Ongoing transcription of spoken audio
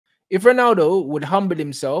if Ronaldo would humble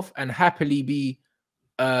himself and happily be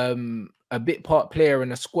a bit part player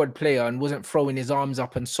and a squad player and wasn't throwing his arms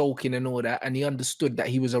up and sulking and all that, and he understood that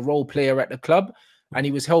he was a role player at the club and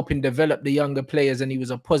he was helping develop the younger players and he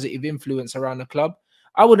was a positive influence around the club,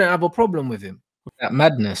 I wouldn't have a problem with him. That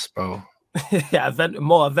madness, bro. Yeah,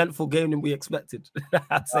 more eventful game than we expected.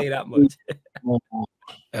 I'd say that much. More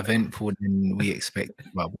eventful than we expected,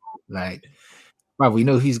 bro. Like, bro, we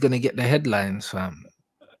know who's gonna get the headlines, fam.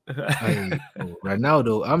 Hey,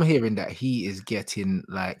 Ronaldo, I'm hearing that he is getting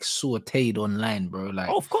like sauteed online, bro. Like,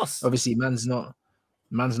 of course, obviously, man's not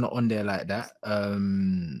on there like that.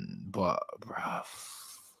 But bruv,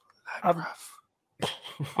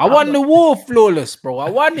 I won the war flawless, bro. I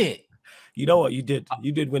won it. You know what? You did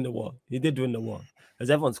win the war. You did win the war. Because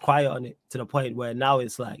everyone's quiet on it to the point where now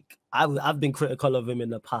it's like I've been critical of him in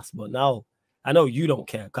the past, but now I know you don't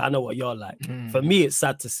care because I know what you're like. For me, it's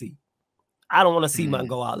sad to see. I don't want to see man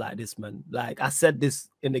go out like this, man. Like I said this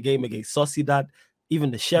in the game against Sociedad,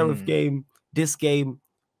 even the Sheriff game, this game.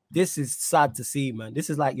 This is sad to see, man. This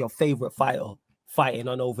is like your favorite fighter fighting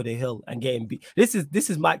on over the hill and getting beat. This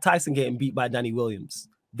is Mike Tyson getting beat by Danny Williams.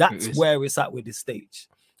 That's where it's at with this stage.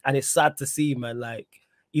 And it's sad to see, man. Like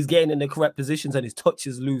he's getting in the correct positions and his touch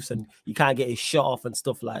is loose and you can't get his shot off and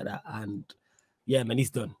stuff like that. And yeah, man, he's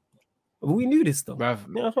done. We knew this though. Bruv,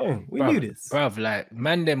 you know what I'm saying? We knew this. Bruv, like,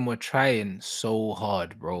 man, them were trying so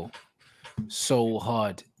hard, bro. So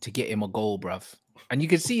hard to get him a goal, bruv. And you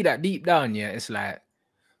can see that deep down, yeah, it's like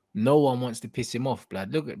no one wants to piss him off,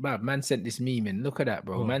 blood. Look at, bruv, man sent this meme in. Look at that,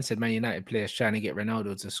 bro. Man said Man United players trying to get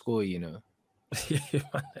Ronaldo to score, you know.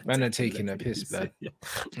 Man are taking a piss, blood.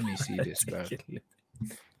 Let me see this, bruv.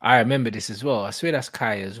 I remember this as well. I swear that's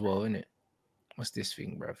Kai as well, isn't it? What's this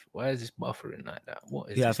thing, bruv? Why is this buffering like that? What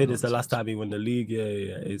is I think it's the last time he won the league.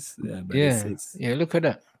 It's look at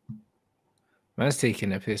that. Man's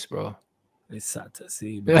taking a piss, bro. It's sad to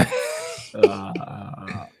see, bro.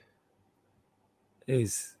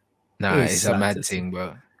 It's a mad thing,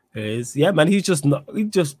 bro. It is. Yeah, man,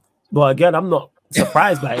 well, again, I'm not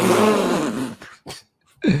surprised by it.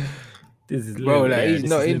 This is bro, like he's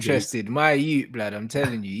not interested. My youth, blood, I'm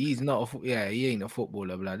telling you, he's not. He ain't a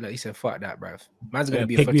footballer, blood. Like he said, fuck that, bruv. Man's gonna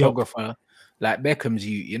be a photographer, like Beckham's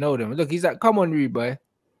youth. You know them. Look, he's like, come on, Rude boy.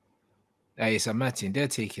 Hey, it's a matching. They're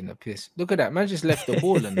taking a piss. Look at that. Man just left the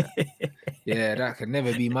ball and that. Yeah, that could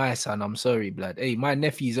never be my son. I'm sorry, blood. Hey, my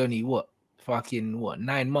nephew's only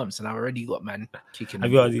 9 months, and I've already got man kicking.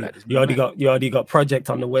 You already got project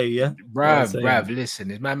on the way, yeah. Bruv, listen,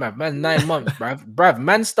 it's man 9 months, bruv.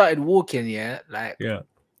 Man started walking, like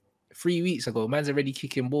 3 weeks ago. Man's already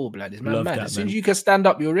kicking ball, blood. It's man. As soon as you can stand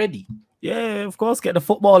up, you're ready. Yeah, of course. Get the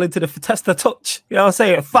football into the tester touch. You know what I'm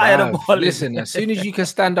saying? Fire the ball. Listen, as soon as you can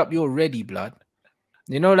stand up, you're ready, blood.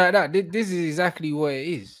 You know, like that. This is exactly what it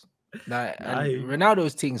is. Like, and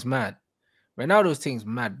Ronaldo's thing's mad. Ronaldo's thing's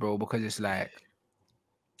mad, bro, because it's like,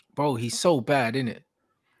 bro, he's so bad, isn't it?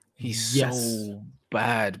 He's so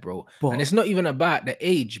bad, bro. And it's not even about the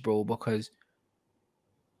age, bro, because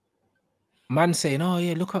man saying, oh,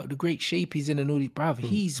 yeah, look at the great shape he's in and all these, bro.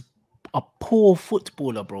 He's a poor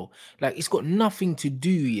footballer, bro. Like, it's got nothing to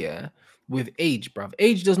do, with age, bro.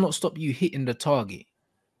 Age does not stop you hitting the target.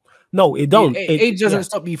 No, it don't. Age doesn't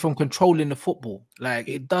stop you from controlling the football. Like,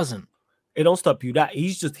 it doesn't. It don't stop you. That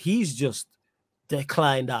he's just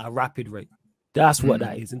declined at a rapid rate. That's what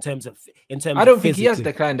that is in terms of I don't think he has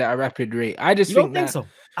declined at a rapid rate. I just think so.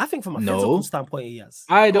 I think from a physical standpoint he has.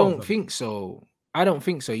 I don't think so.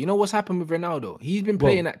 You know what's happened with Ronaldo? He's been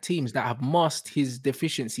playing at teams that have masked his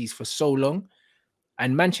deficiencies for so long,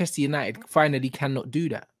 and Manchester United finally cannot do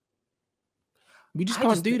that. We just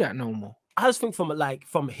can't do that no more. I just think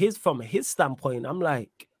from his standpoint, I'm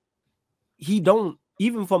like, he don't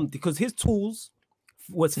even because his tools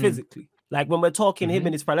was physically. Like when we're talking him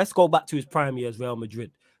in his prime, let's go back to his prime years, Real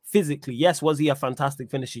Madrid. Physically, yes, was he a fantastic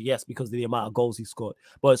finisher? Yes, because of the amount of goals he scored.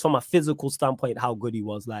 But it's from a physical standpoint, how good he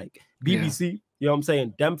was. Like BBC, you know what I'm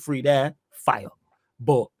saying? Them three there, fire.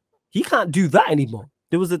 But he can't do that anymore.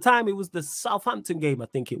 There was a time, it was the Southampton game, I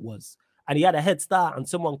think it was. And he had a head start and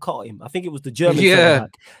someone caught him. I think it was the German guy,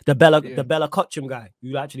 the Bella Kotchum guy,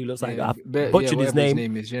 who actually looks like I butchered his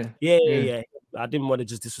name. Yeah. I didn't want to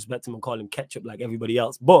just disrespect him and call him ketchup like everybody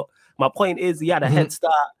else. But my point is he had a head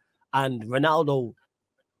start and Ronaldo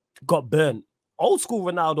got burnt. Old school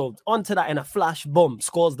Ronaldo onto that in a flash, boom,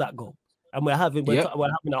 scores that goal. And we're having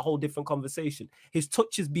a whole different conversation. His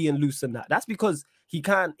touch is being loose and that. That's because he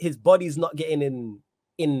can't, his body's not getting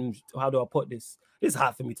in how do I put this? It's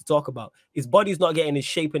hard for me to talk about. His body's not getting in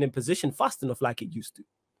shape and in position fast enough like it used to.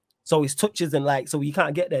 So his touches and so he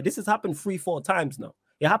can't get there. This has happened 3-4 times now.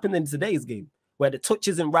 It happened in today's game where the touch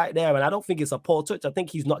isn't right there, and I don't think it's a poor touch. I think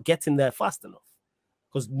he's not getting there fast enough.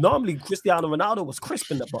 Because normally Cristiano Ronaldo was crisp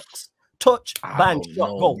in the box. Touch, bang, shot,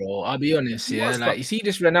 goal. Bro. I'll be honest, yeah. Like you see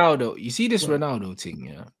this Ronaldo thing,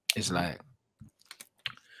 yeah. It's like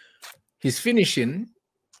his finishing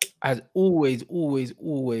has always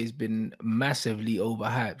been massively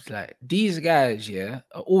overhyped. Like these guys, yeah,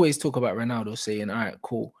 always talk about Ronaldo saying, all right,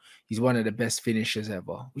 cool, he's one of the best finishers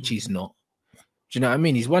ever, which he's not. Do you know what I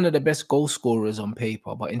mean? He's one of the best goal scorers on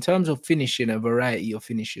paper, but in terms of finishing, a variety of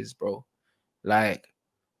finishes, bro, like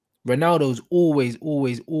Ronaldo's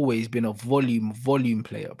always been a volume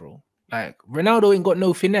player, bro. Like Ronaldo ain't got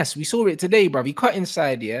no finesse. We saw it today, bro. He cut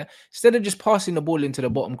inside, yeah. Instead of just passing the ball into the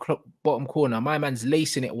bottom corner, my man's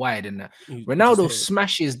lacing it wide and that. Ronaldo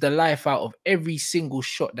smashes the life out of every single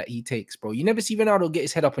shot that he takes, bro. You never see Ronaldo get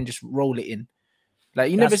his head up and just roll it in.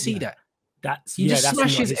 Like you never see that. He just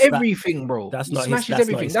smashes everything, bro. He smashes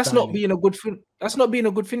everything. That's not being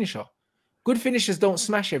a good finisher. Good finishers don't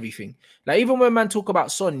smash everything. Like even when man talk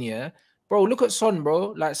about Son, yeah, bro, look at Son,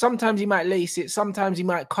 bro. Like sometimes he might lace it, sometimes he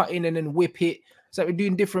might cut in and then whip it. So we're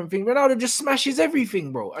doing different things. Ronaldo just smashes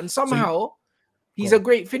everything, bro, and somehow he's a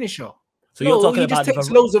great finisher. So you're talking he about just takes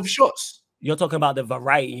loads of shots. You're talking about the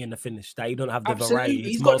variety in the finish, that you don't have the variety.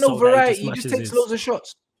 He's got no variety. He just takes loads of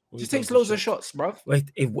shots. Just takes loads of shots, bro. That's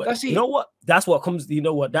it. You know what? That's what comes. You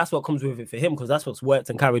know what? That's what comes with it for him, because that's what's worked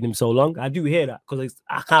and carried him so long. I do hear that, because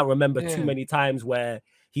I can't remember too many times where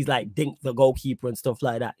he's like dinked the goalkeeper and stuff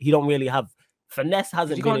like that. He don't really have finesse.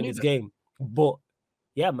 Hasn't been in his game. But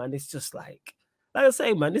yeah, man, it's just like I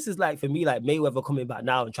say, man, this is like for me, like Mayweather coming back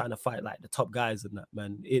now and trying to fight like the top guys and that,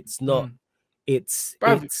 man. It's not. He's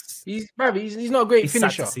not a great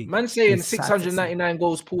finisher. Man saying 699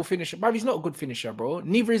 goals, poor finisher. Bruv, he's not a good finisher, bro.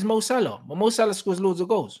 Neither is Mo Salah. But Mo Salah scores loads of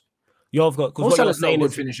goals. Mo Salah's not a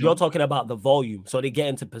good finisher. You're talking about the volume, so they get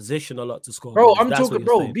into position a lot to score. Bro, I'm talking,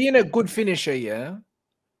 bro. Being a good finisher, yeah,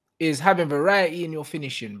 is having variety in your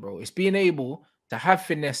finishing, bro. It's being able to have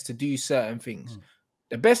finesse to do certain things.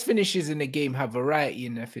 The best finishers in the game have variety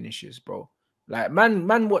in their finishes, bro. Like man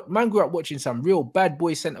grew up watching some real bad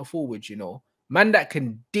boy centre forwards, you know. Man that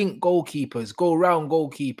can dink goalkeepers, go around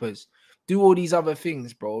goalkeepers, do all these other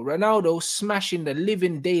things, bro. Ronaldo smashing the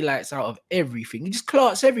living daylights out of everything. He just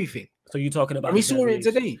clarks everything. So you're talking about? And we saw it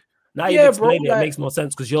today. Now you've explained it. Like, it makes more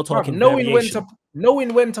sense because you're talking knowing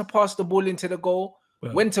when to pass the ball into the goal,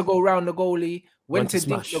 when to go around the goalie, when to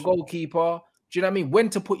dink the goalkeeper. Do you know what I mean? When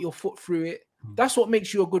to put your foot through it. That's what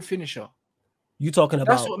makes you a good finisher. You talking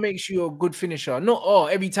about? That's what makes you a good finisher. Not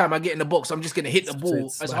every time I get in the box, I'm just gonna hit the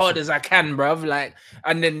ball as hard as I can, bruv. Like,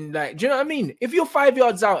 and then like, do you know what I mean? If you're 5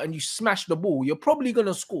 yards out and you smash the ball, you're probably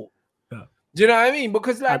gonna score. Yeah. Do you know what I mean?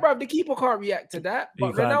 Because like, bruv, the keeper can't react to that.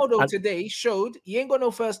 But Ronaldo today showed he ain't got no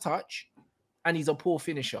first touch, and he's a poor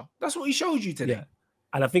finisher. That's what he showed you today. Yeah.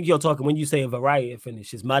 And I think you're talking, when you say a variety of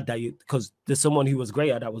finish, it's mad that because there's someone who was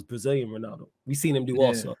great at that was Brazilian Ronaldo. We've seen him do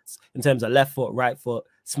all sorts in terms of left foot, right foot,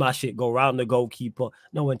 smash it, go around the goalkeeper,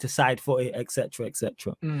 know when to side foot it, etc.,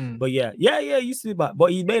 etc. But yeah, you see that.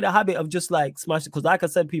 But he made a habit of just like smash it, because like I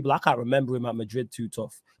said, I can't remember him at Madrid too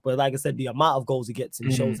tough. But like I said, the amount of goals he gets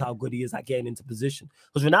in shows how good he is at getting into position.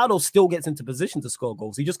 Because Ronaldo still gets into position to score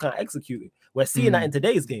goals. He just can't execute it. We're seeing that in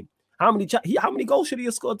today's game. How many goals should he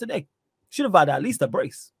have scored today? Should have had at least a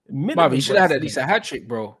brace. He should have had at least a hat trick,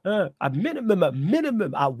 bro. At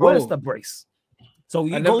minimum, at worst, a brace. So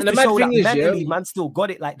he goes to show that mentally, man still got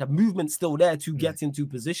it. Like the movement's still there to get into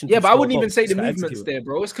position. Yeah, but I wouldn't even say the movement's there,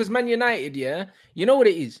 bro. It's because Man United, you know what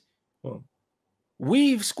it is?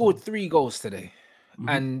 We've scored 3 goals today.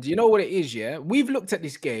 And you know what it is, we've looked at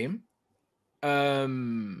this game.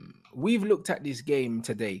 We've looked at this game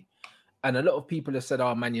today. And a lot of people have said,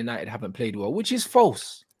 oh, Man United haven't played well, which is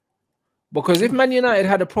false. Because if Man United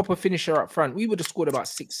had a proper finisher up front, we would have scored about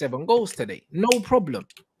 6-7 goals today. No problem.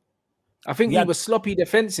 I think we were sloppy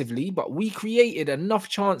defensively, but we created enough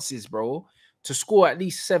chances, bro, to score at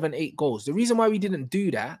least 7-8 goals. The reason why we didn't do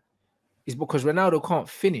that is because Ronaldo can't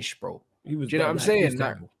finish, bro. Do you know what I'm saying?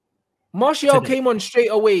 Like, Martial came on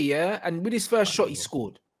straight away, and with his first shot, he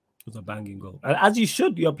scored. It was a banging goal. And as you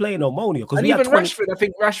should, you're playing ammonia. And even Rashford, I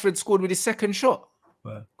think Rashford scored with his second shot.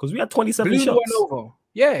 Because we had 27 shots. One over.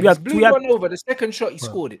 Yeah, we had one over. The second shot, he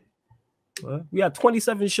scored it. We had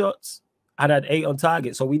 27 shots and had 8 on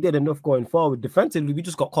target. So we did enough going forward. Defensively, we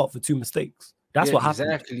just got caught for 2 mistakes. That's what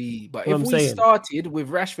happened. Exactly. But if we started with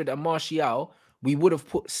Rashford and Martial, we would have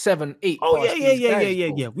put 7-8. Oh,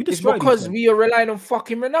 yeah. It's because we are relying on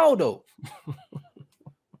fucking Ronaldo.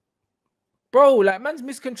 Bro, like, man's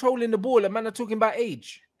miscontrolling the ball and man are talking about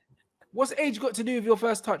age. What's age got to do with your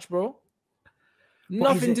first touch, bro?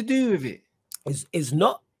 Nothing to do with it. It's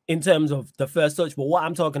not in terms of the first touch. But what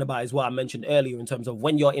I'm talking about is what I mentioned earlier in terms of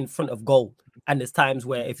when you're in front of goal. And there's times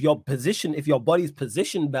where if your body's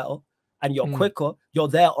positioned better and you're quicker, you're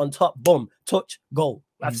there on top, boom, touch, goal.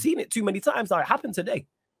 I've seen it too many times now. It happened today.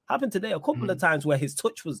 A couple of times where his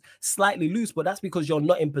touch was slightly loose, but that's because you're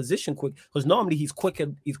not in position quick. Because normally he's quick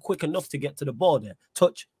enough to get to the ball there.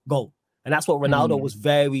 Touch, goal. And that's what Ronaldo was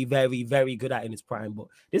very, very, very good at in his prime. But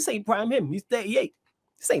this ain't prime him. He's 38.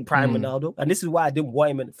 This ain't prime Ronaldo. And this is why I didn't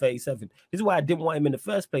want him in 37. This is why I didn't want him in the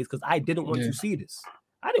first place, because I didn't want to see this.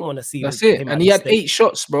 I didn't want to see that's it. And he had 8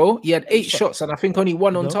 shots, bro. He had 8 shots, and I think only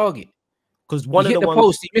 1 on target. Because one he of hit the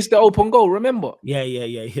post, he missed the open goal, remember? Yeah.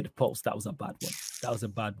 He hit the post. That was a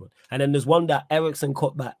bad one. And then there's one that Eriksen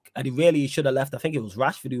cut back, and he should have left. I think it was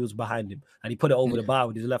Rashford who was behind him, and he put it over the bar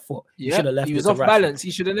with his left foot. He should have left. He was off balance.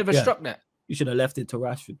 He should have never struck that. You should have left it to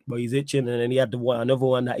Rashford, but he's itching, and then he had another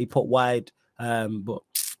one that he put wide. But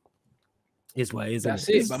it's what it is. That's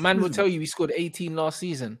it. But man will tell you he scored 18 last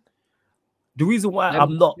season. The reason why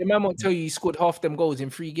I'm not... The man won't tell you he scored half them goals in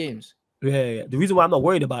 3 games. Yeah. The reason why I'm not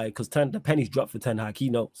worried about it, because the pennies dropped for Ten Hag, he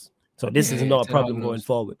knows. So this is not a problem going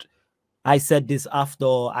forward. I said this after...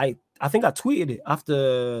 I think I tweeted it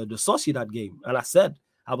after the Sociedad game. And I said,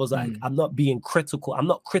 I was like, I'm not being critical. I'm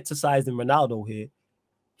not criticizing Ronaldo here.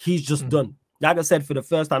 He's just done. Like I said, for the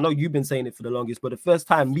first time, I know you've been saying it for the longest, but the first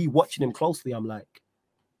time me watching him closely, I'm like,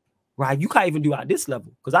 right, you can't even do it at this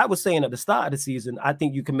level. Because I was saying at the start of the season, I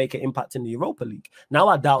think you can make an impact in the Europa League. Now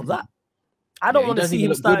I doubt that. I don't want to see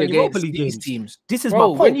him start in Europa League games. Teams. This is my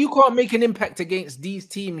point. When you can't make an impact against these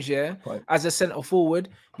teams, as a centre forward,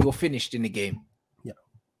 you're finished in the game.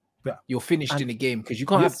 Yeah. You're finished in the game because you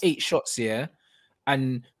can't have 8 shots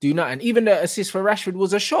and do nothing. Even the assist for Rashford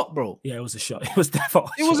was a shot, bro. Yeah, it was a shot. It was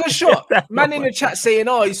definitely a shot. Man in the chat saying,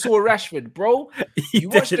 oh, he saw Rashford, bro. You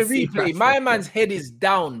watch the replay. My man's head is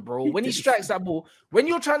down, bro. When he strikes that ball, when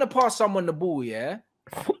you're trying to pass someone the ball,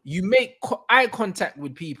 you make eye contact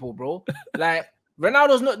with people, bro. Like,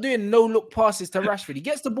 Ronaldo's not doing no-look passes to Rashford. He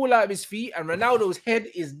gets the ball out of his feet, and Ronaldo's head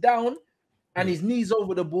is down, and his knees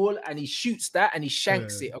over the ball, and he shoots that, and he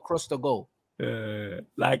shanks it across the goal.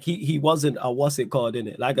 Like he wasn't a what's it called in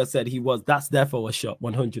it. Like I said, that's therefore a shot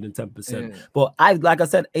 110%. But like I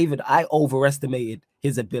said, even I overestimated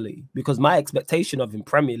his ability because my expectation of him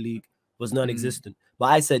Premier League was non-existent. But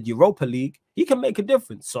I said Europa League, he can make a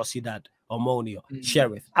difference. Sociedad, Omonia,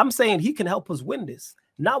 Sheriff. I'm saying he can help us win this.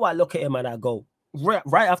 Now I look at him and I go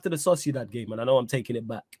right after the Sociedad game, and I know I'm taking it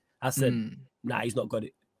back. I said, nah, he's not got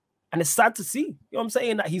it. And it's sad to see, you know what I'm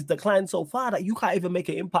saying, that he's declined so far that you can't even make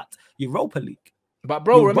an impact Europa League. But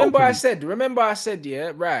bro, remember I said,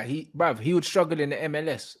 yeah, right, he would struggle in the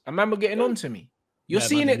MLS. I remember getting on to me. You're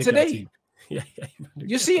seeing it today.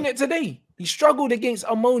 You're seeing it today. He struggled against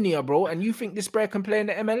Ammonia, bro, and you think this player can play in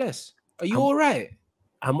the MLS? Are you all right?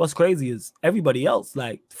 And what's crazy is everybody else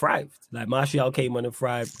like thrived. Like Martial came on and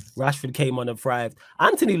thrived. Rashford came on and thrived.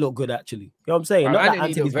 Anthony looked good, actually. You know what I'm saying? Not that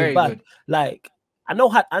Anthony's been bad. Good. Like, I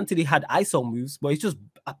know Anthony had ISO moves, but it's just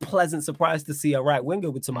a pleasant surprise to see a right winger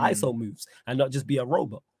with some ISO moves and not just be a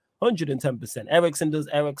robot. 110%. Eriksen does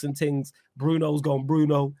Eriksen things. Bruno's gone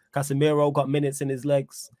Bruno. Casemiro got minutes in his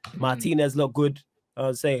legs. Martinez looked good.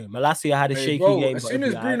 I'm saying Malacia had a shaky game. As soon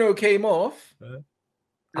as Bruno came off,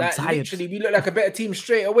 like literally, we looked like a better team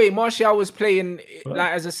straight away. Martial was playing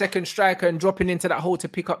like as a second striker and dropping into that hole to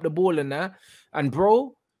pick up the ball and that. And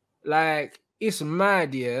bro, like it's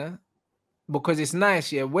mad, because it's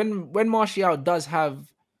nice, when Martial does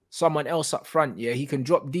have someone else up front, he can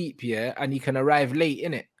drop deep, and he can arrive late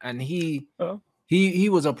in it. And he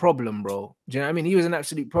was a problem, bro. Do you know what I mean? He was an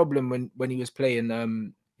absolute problem when he was playing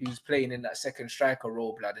in that second striker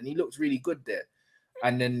role, blood, and he looked really good there.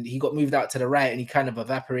 And then he got moved out to the right and he kind of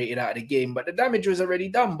evaporated out of the game, but the damage was already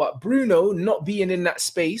done. But Bruno not being in that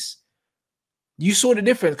space, you saw the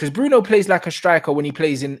difference, because Bruno plays like a striker when he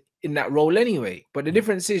plays in that role anyway. But the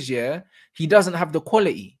difference is, he doesn't have the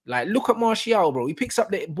quality. Like, look at Martial, bro. He picks up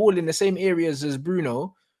the ball in the same areas as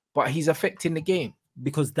Bruno, but he's affecting the game.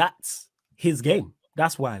 Because that's his game.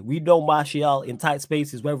 That's why. We know Martial in tight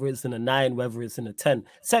spaces, whether it's in a 9, whether it's in a 10.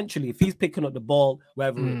 Essentially, if he's picking up the ball,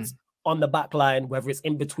 whether it's on the back line, whether it's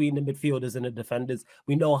in between the midfielders and the defenders,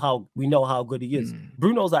 we know how good he is.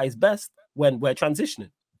 Bruno's at his best when we're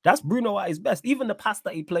transitioning. That's Bruno at his best. Even the pass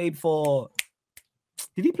that he played for...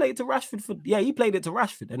 Did he play it to Rashford? Yeah, he played it to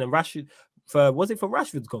Rashford. And then was it for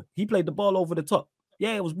Rashford's goal? He played the ball over the top.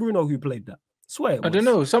 Yeah, it was Bruno who played that. Swear it was. I don't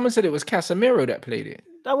know. Someone said it was Casemiro that played it.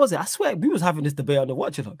 That was it. I swear. We was having this debate on the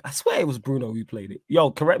watch along. I swear it was Bruno who played it.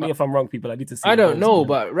 Yo, correct me if I'm wrong, people. I need to see. I don't know,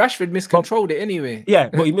 but Rashford miscontrolled it anyway. Yeah,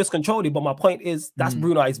 but he miscontrolled it. But my point is, that's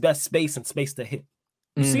Bruno at his best, space and space to hit.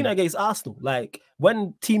 We've seen it against Arsenal. Like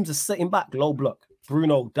when teams are sitting back, low block,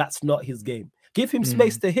 Bruno, that's not his game. Give him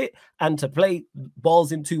space to hit and to play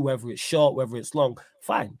balls into, whether it's short, whether it's long.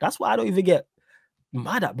 Fine. That's why I don't even get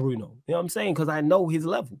mad at Bruno. You know what I'm saying? Because I know his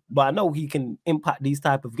level, but I know he can impact these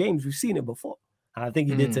type of games. We've seen it before. And I think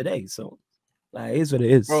he did today. So like, it is what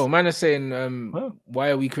it is. Bro, man is saying, why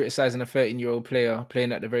are we criticizing a 13-year-old player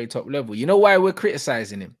playing at the very top level? You know why we're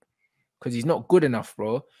criticizing him? Because he's not good enough,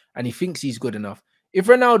 bro. And he thinks he's good enough. If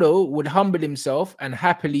Ronaldo would humble himself and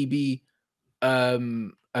happily be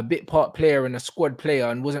a bit part player and a squad player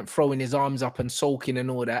and wasn't throwing his arms up and sulking and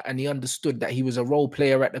all that, and he understood that he was a role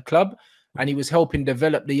player at the club and he was helping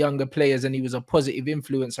develop the younger players and he was a positive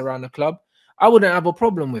influence around the club, I wouldn't have a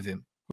problem with him.